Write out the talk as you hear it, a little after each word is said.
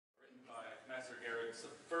It's the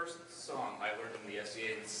first song I learned in the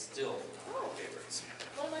SEA and still one of my favorites.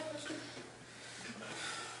 One of my first.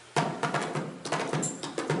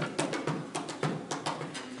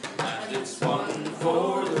 And it's one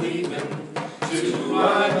for leaving, two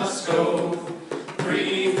I must go,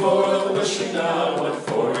 three for the wishing now, what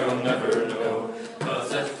for you'll never know.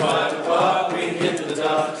 'Cause at 5 o'clock we hit the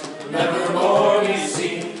dot, never more be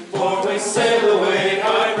seen, for we sail away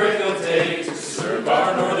high break of day to serve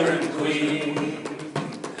our northern queen.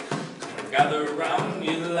 Gather round,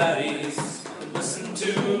 you laddies, and listen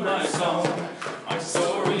to my song. My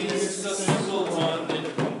story's a simple one,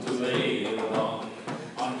 it won't delay long.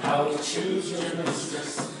 On how to choose your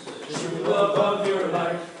mistress, the true love of your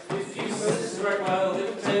life. If you strike while the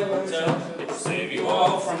tale will tell, it'll save you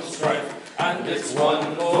all from strife. And it's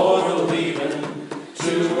one for the leaving,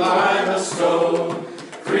 two I must go,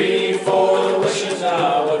 three for the wishing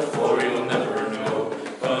now, what for you'll never know.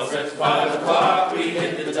 'Cause at 5 o'clock we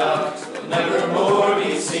hit the dock, never more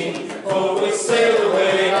be seen, for we sail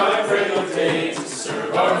away high break of day to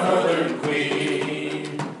serve our northern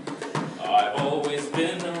queen. I've always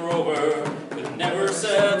been a rover, but never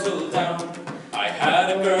settled down. I had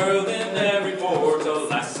a girl in every port, a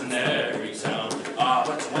lass in every town.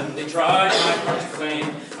 But when they tried my heart to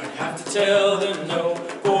claim, I'd have to tell them no,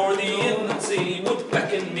 for the inland sea would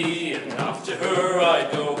beckon me, and off to her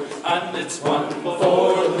I'd go. And it's one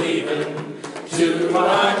for leaving, two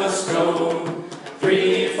I must go,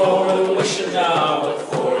 three for the wishing now, what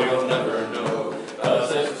for you'll never know.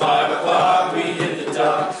 'Cause at 5 o'clock we hit the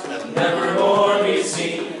dock, and never more be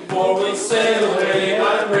seen, for we sail away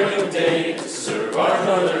by break of day to serve our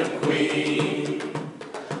northern queen.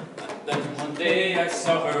 And then one day I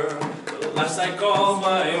saw her, the lass I call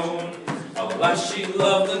my own. Alas, she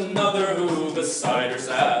loved another who beside her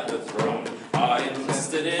sat the throne. I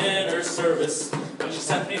enlisted in her service, but she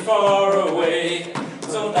sent me far away.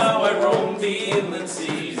 So now I roam the inland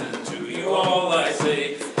seas, and to you all I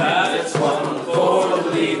say that it's one for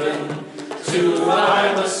leaving, two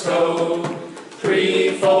I must go,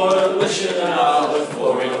 three for the wishing now, but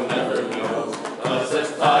for you'll never know. 'Cause at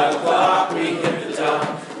 5 o'clock we hit the dock,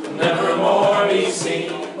 never more be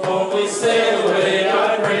seen, for we sail away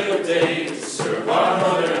by break of day to serve our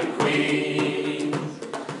northern queen.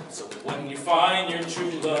 So when you find your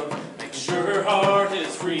true love, make sure her heart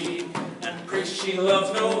is free, and pray she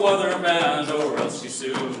loves no other man, or else you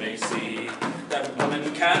soon may see that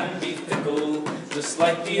women can be fickle, just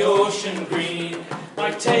like the ocean green.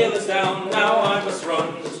 My tail is down, now I must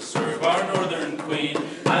run to serve our northern queen,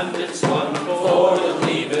 and it's one